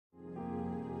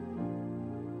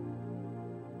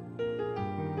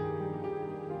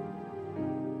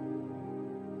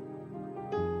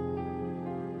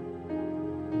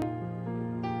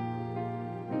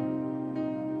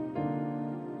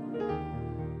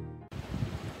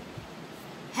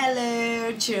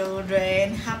Hello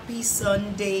children, happy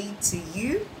Sunday to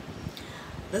you.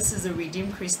 This is the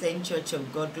Redeemed Christian Church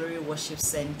of God Glory Worship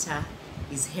Center,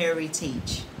 is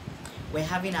Heritage. We're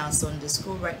having our Sunday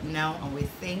school right now and we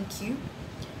thank you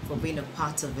for being a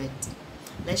part of it.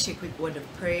 Let's share a quick word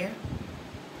of prayer.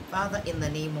 Father, in the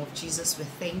name of Jesus, we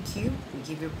thank you. We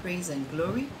give you praise and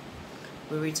glory.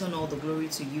 We return all the glory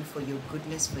to you for your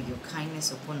goodness, for your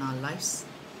kindness upon our lives.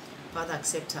 Father,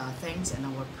 accept our thanks and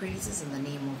our praises in the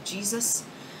name of Jesus.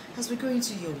 As we go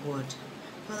into your word,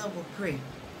 Father, we pray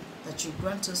that you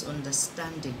grant us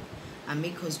understanding and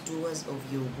make us doers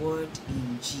of your word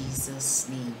in Jesus'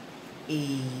 name.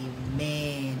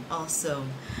 Amen. Awesome.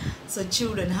 So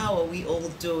children, how are we all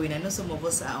doing? I know some of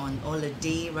us are on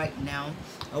holiday right now.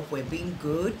 I hope we're being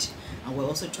good and we're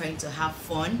also trying to have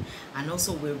fun, and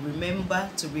also we'll remember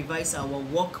to revise our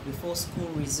work before school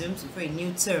resumes, before a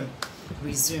new term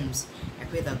resumes. I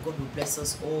pray that God will bless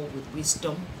us all with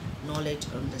wisdom, knowledge,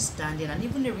 understanding, and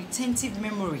even a retentive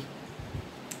memory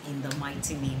in the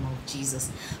mighty name of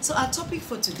Jesus. So our topic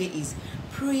for today is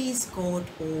praise God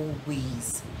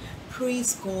always.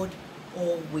 Praise God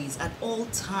always, at all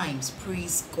times.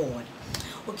 Praise God.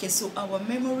 Okay, so our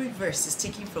memory verse is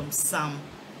taken from Psalm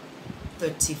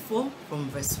 34 from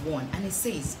verse 1, and it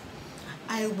says,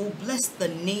 I will bless the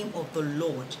name of the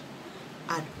Lord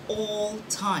at all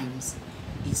times.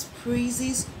 His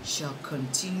praises shall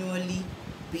continually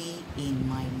be in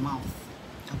my mouth.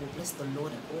 I will bless the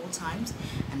Lord at all times,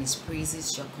 and his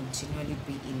praises shall continually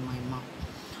be in my mouth.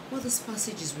 What this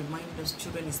passage is reminding us,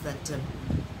 children, is that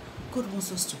God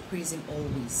wants us to praise him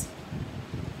always.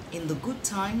 In the good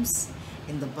times,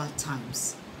 in the bad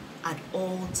times, at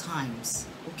all times.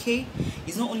 Okay?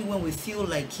 It's not only when we feel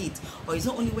like it, or it's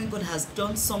not only when God has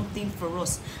done something for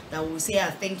us that we say,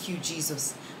 thank you,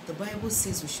 Jesus. The Bible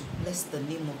says we should bless the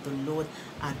name of the Lord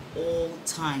at all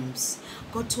times.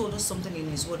 God told us something in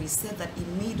his word. He said that he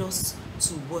made us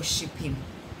to worship him.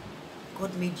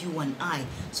 God made you and I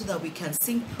so that we can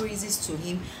sing praises to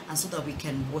him and so that we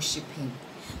can worship him.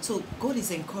 So God is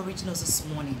encouraging us this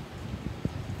morning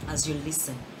as you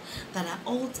listen, that at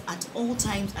all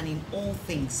times and in all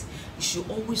things, you should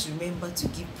always remember to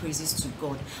give praises to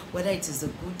God, whether it is the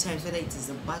good times, whether it is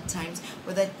the bad times,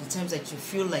 whether the times that you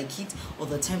feel like it or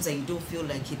the times that you don't feel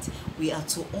like it. We are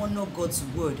to honor God's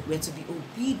word. We are to be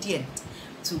obedient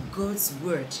to God's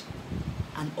word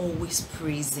and always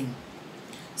praising.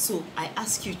 So I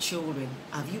ask you, children,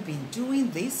 have you been doing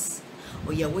this,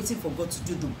 or you're waiting for God to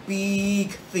do the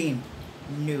big thing?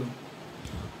 No.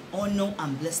 Honor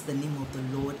and bless the name of the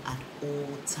Lord at all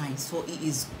times, for he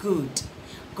is good.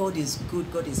 God is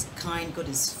good. God is kind. God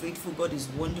is faithful. God is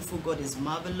wonderful. God is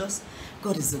marvelous.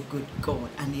 God is a good God,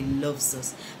 and he loves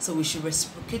us. So we should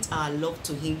reciprocate our love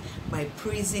to him by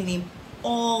praising him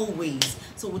always.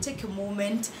 So we'll take a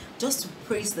moment just to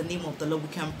praise the name of the Lord. We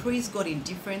can praise God in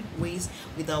different ways,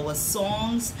 with our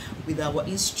songs, with our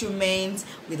instruments,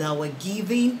 with our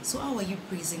giving. So how are you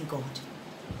praising God?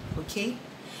 Okay?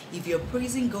 If you're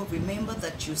praising God, remember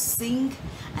that you sing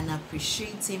and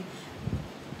appreciate him,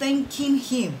 thanking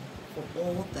him for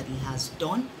all that he has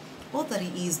done, all that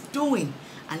he is doing,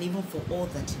 and even for all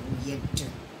that he will yet do.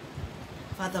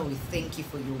 Father, we thank you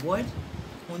for your word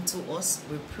unto us.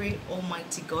 We pray,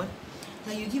 Almighty God,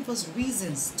 that you give us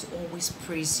reasons to always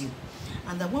praise you,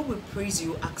 and that when we praise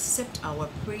you, accept our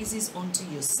praises unto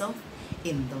yourself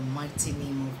in the mighty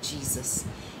name of Jesus.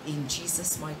 In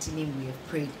Jesus' mighty name we have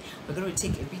prayed. We're going to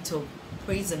take a bit of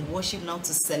praise and worship now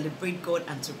to celebrate God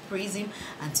and to praise him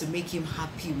and to make him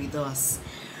happy with us.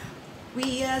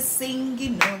 We are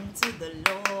singing unto the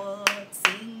Lord,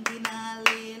 singing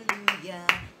hallelujah,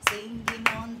 singing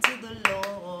unto the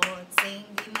Lord,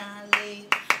 singing hallelujah.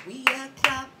 We are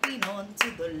clapping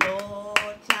unto the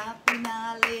Lord, clapping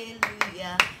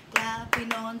hallelujah,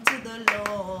 clapping unto the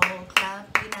Lord,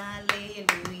 clapping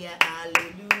hallelujah,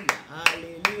 hallelujah,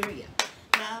 hallelujah,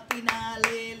 clapping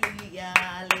hallelujah,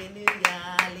 hallelujah,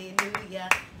 hallelujah,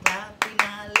 clapping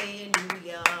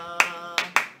hallelujah.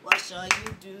 What shall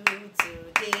you do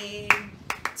today?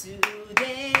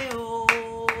 Today,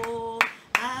 oh,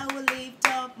 I will lift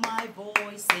up my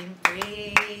voice in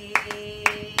praise.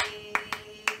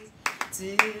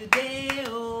 Today,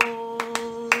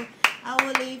 oh, I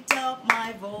will lift up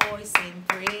my voice in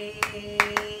praise.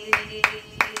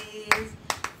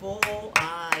 For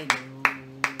I know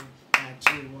that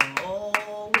you are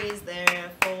always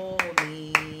there for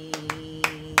me.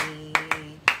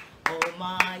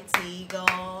 Almighty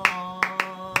God,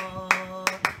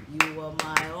 you are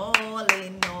my all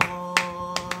in all.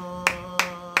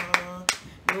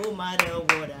 No matter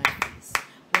what I face,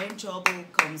 when trouble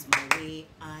comes my way,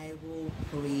 I will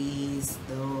praise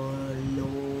the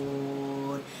Lord.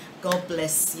 God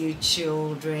bless you,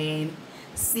 children.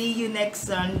 See you next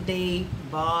Sunday.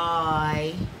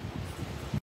 Bye.